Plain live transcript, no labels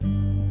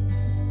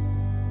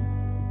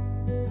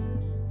In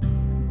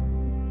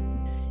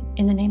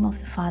the name of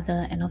the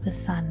Father, and of the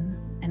Son,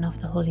 and of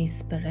the Holy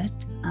Spirit.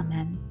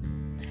 Amen.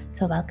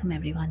 So welcome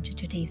everyone to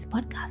today's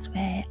podcast,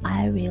 where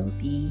I will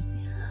be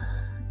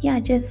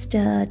just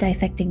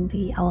dissecting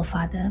the Our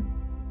Father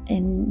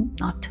in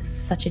not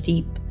such a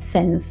deep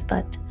sense,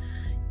 but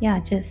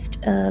just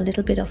a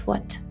little bit of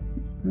what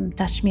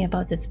touched me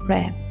about this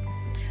prayer.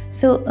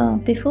 So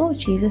before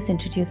Jesus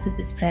introduces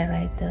this prayer,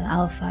 right, the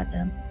Our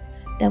Father,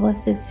 there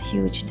was this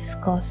huge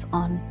discourse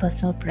on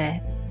personal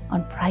prayer,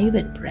 on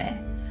private prayer,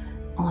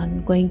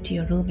 on going to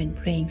your room and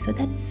praying. So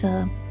that's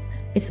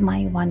it's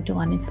my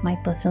one-to-one, it's my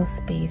personal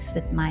space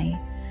with my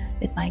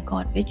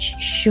God, which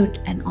should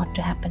and ought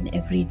to happen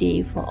every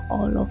day for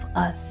all of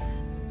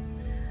us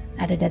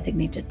at a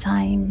designated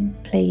time,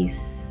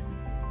 place.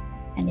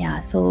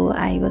 And so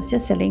I was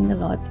just telling the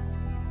Lord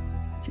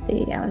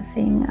today, I was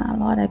saying,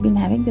 Lord, I've been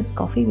having this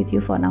coffee with you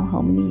for now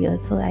how many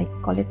years? So I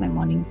call it my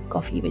morning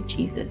coffee with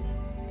Jesus.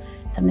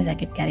 Sometimes I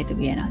get carried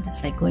away and I'll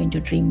just go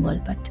into dream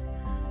world, but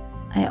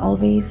I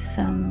always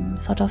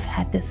sort of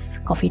had this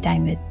coffee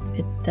time with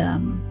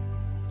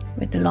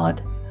the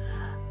Lord.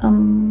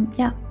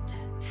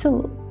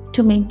 So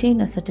to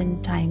maintain a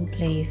certain time,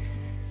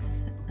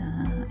 place,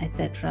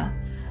 etc.,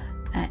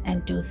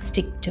 and to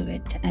stick to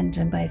it. And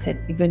remember, I said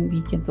even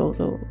weekends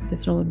also,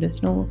 there's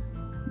no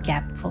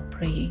gap for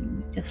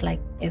praying. Just like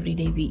every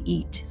day we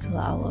eat,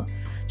 so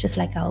just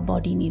like our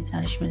body needs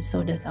nourishment,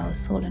 so does our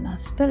soul and our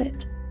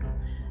spirit.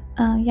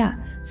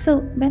 So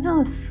when I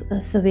was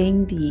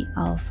surveying the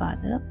Our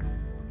Father,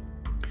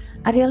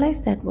 I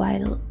realized that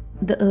while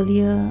the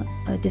earlier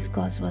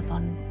discourse was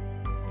on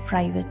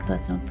private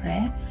personal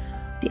prayer,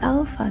 the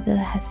Our Father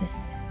has this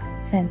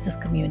sense of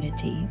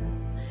community.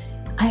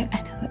 I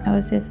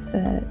was just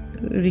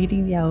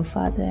reading the Our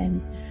Father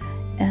and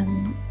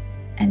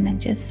I'm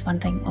just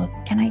wondering,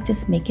 can I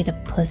just make it a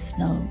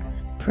personal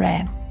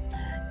prayer?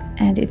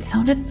 And it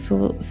sounded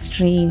so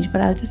strange,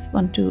 but I just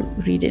want to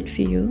read it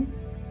for you.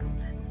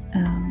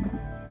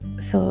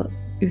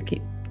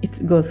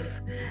 It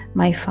goes,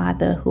 My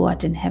Father who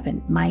art in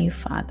heaven, my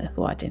Father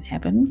who art in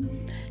heaven,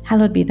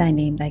 hallowed be thy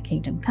name, thy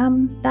kingdom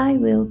come, thy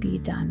will be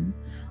done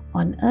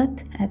on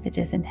earth as it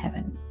is in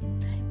heaven.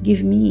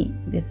 Give me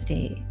this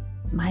day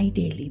my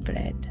daily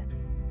bread,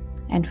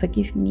 and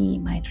forgive me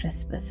my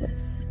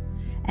trespasses,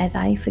 as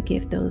I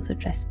forgive those who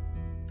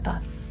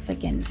trespass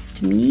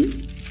against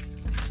me.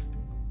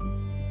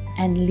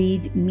 And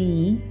lead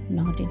me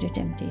not into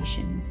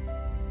temptation,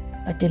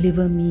 but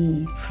deliver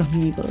me from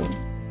evil.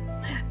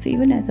 So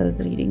even as I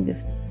was reading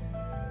this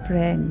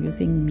prayer and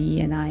using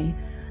me and I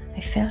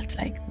felt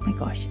like, oh my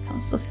gosh, it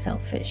sounds so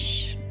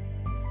selfish.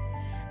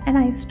 And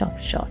I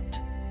stopped short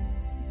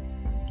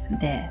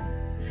there.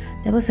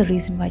 There was a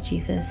reason why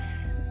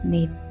Jesus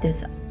made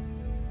the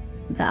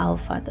Our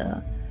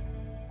Father,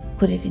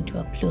 put it into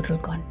a plural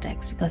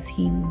context, because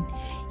he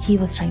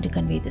was trying to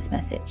convey this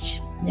message.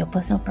 In your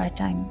personal prayer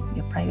time,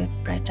 your private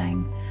prayer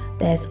time,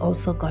 there's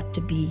also got to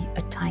be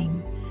a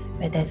time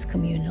where there's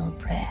communal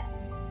prayer.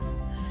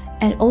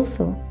 And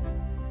also,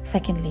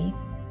 secondly,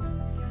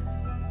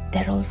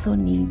 there also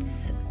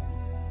needs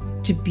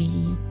to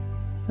be,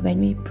 when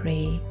we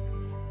pray,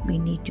 we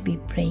need to be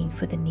praying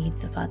for the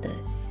needs of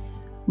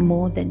others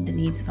more than the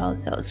needs of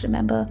ourselves.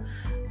 Remember,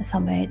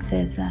 somewhere it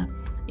says,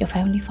 your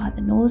Heavenly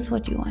Father knows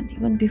what you want.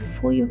 Even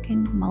before you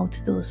can mouth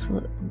the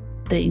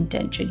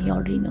intention, He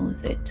already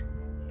knows it.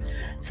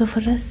 So for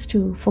us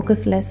to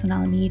focus less on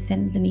our needs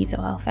and the needs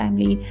of our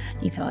family,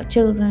 needs of our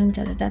children,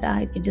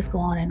 it can just go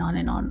on and on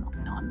and on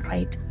and on,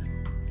 right?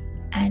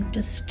 And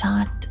to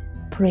start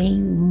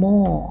praying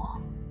more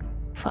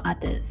for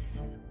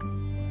others.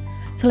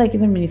 So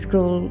even when you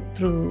scroll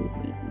through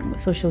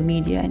social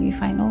media and you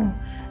find,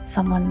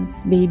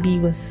 someone's baby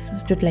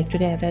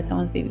today I read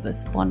someone's baby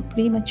was born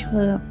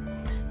premature,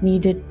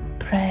 needed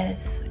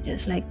prayers,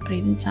 just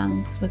prayed in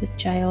tongues with a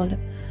child,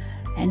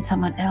 and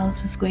someone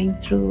else was going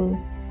through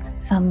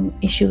some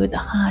issue with the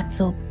heart,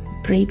 so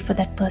prayed for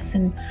that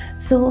person.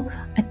 So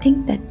I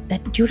think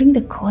that during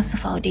the course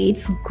of our day,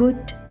 it's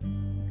good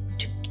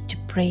to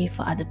pray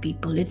for other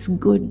people. It's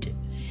good.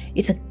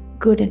 It's a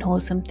good and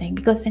wholesome thing,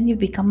 because then you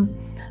become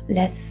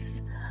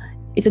less.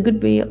 It's a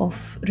good way of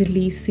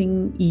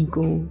releasing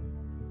ego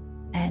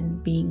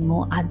and being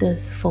more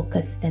others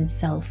focused than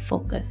self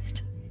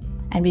focused,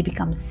 and we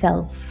become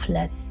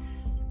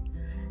selfless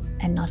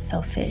and not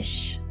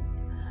selfish.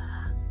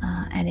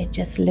 And it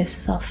just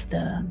lifts off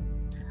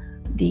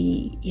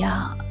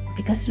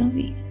because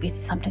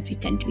sometimes we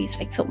tend to be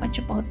so much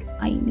about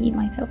I need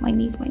myself, my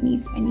needs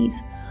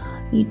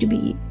need to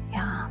be,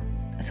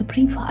 so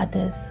praying for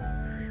others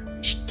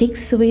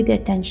takes away the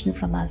attention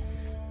from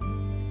us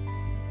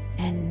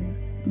and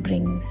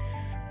brings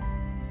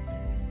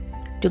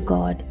to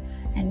God,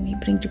 and we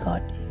bring to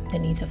God the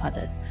needs of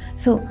others.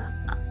 So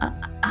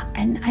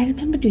and I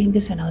remember doing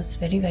this when I was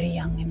very, very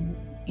young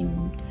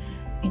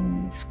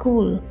in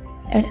school.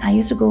 And I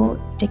used to go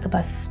take a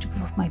bus to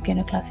go for my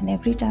piano class, and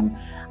every time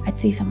I'd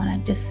see someone,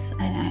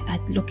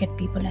 I'd look at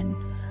people and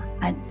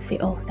I'd say,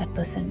 oh, that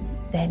person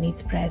there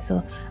needs prayer.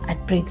 So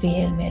I'd pray 3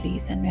 Hail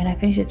Marys, and when I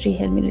finish the 3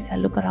 Hail Marys, I'll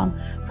look around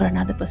for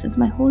another person. So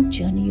my whole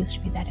journey used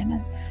to be that.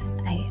 And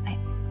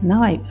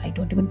now I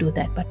don't even do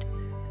that. But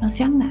when I was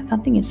young,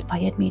 something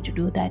inspired me to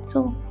do that.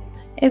 So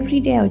every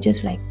day I would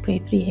just like pray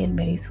 3 Hail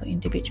Marys for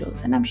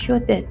individuals. And I'm sure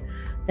that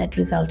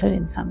resulted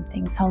in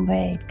something.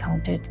 Somewhere it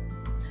counted.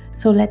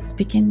 So let's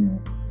begin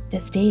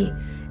this day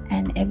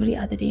and every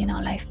other day in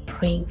our life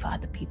praying for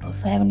other people.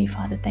 So Heavenly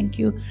Father, thank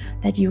you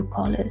that you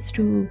call us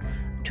to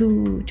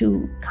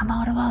come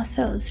out of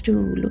ourselves, to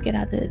look at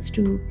others,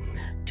 to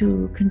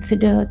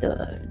consider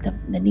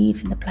the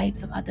needs and the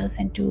plights of others,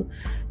 and to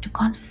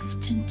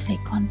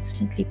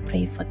constantly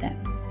pray for them.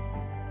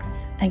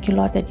 Thank you,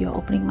 Lord, that you're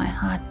opening my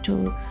heart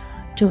to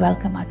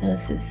welcome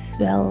others as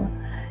well,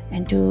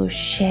 and to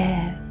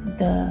share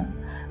the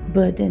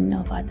burden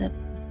of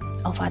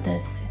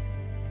others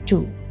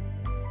too.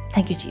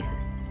 Thank you, Jesus.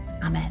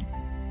 Amen.